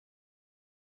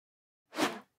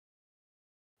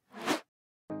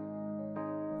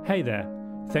Hey there,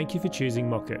 thank you for choosing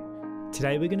Mockup.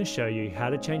 Today we're going to show you how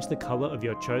to change the colour of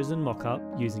your chosen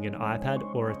mockup using an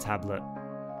iPad or a tablet.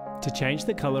 To change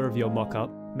the colour of your mockup,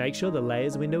 make sure the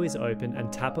Layers window is open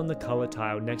and tap on the colour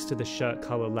tile next to the shirt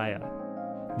colour layer.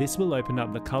 This will open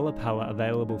up the colour palette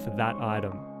available for that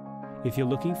item. If you're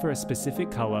looking for a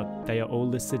specific colour, they are all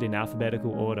listed in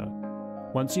alphabetical order.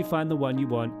 Once you find the one you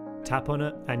want, tap on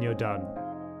it and you're done.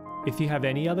 If you have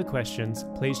any other questions,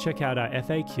 please check out our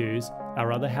FAQs,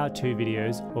 our other how-to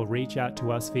videos, or reach out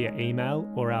to us via email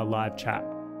or our live chat.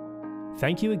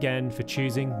 Thank you again for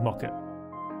choosing Mockup.